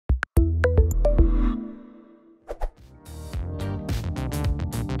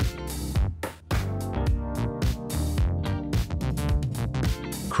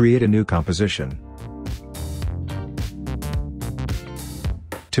Create a new composition.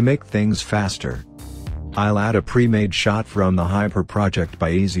 To make things faster, I'll add a pre-made shot from the Hyper project by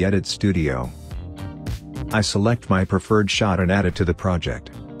EasyEdit Studio. I select my preferred shot and add it to the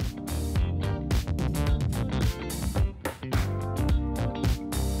project.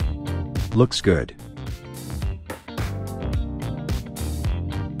 Looks good.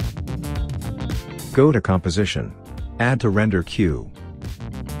 Go to Composition, Add to Render Queue.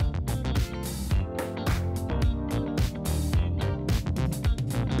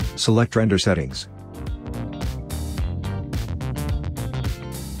 Select Render Settings.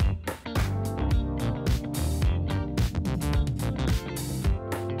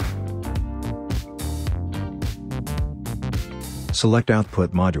 Select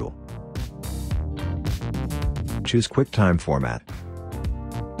Output Module. Choose QuickTime format.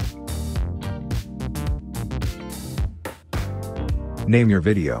 Name your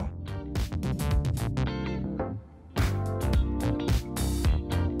video.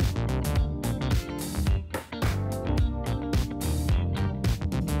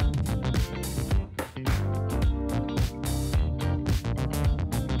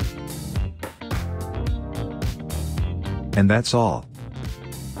 And that's all.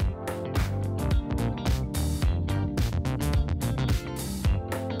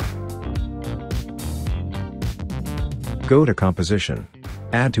 Go to Composition,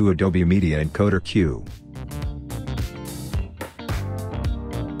 Add to Adobe Media Encoder Queue.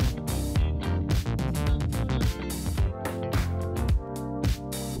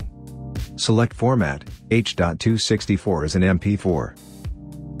 Select Format, H.264 as an MP4.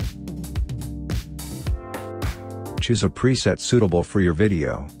 Choose a preset suitable for your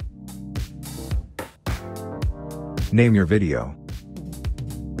video. Name your video.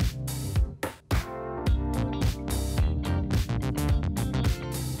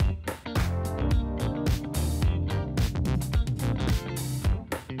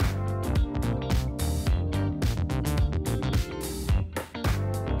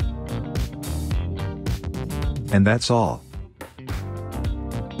 And that's all.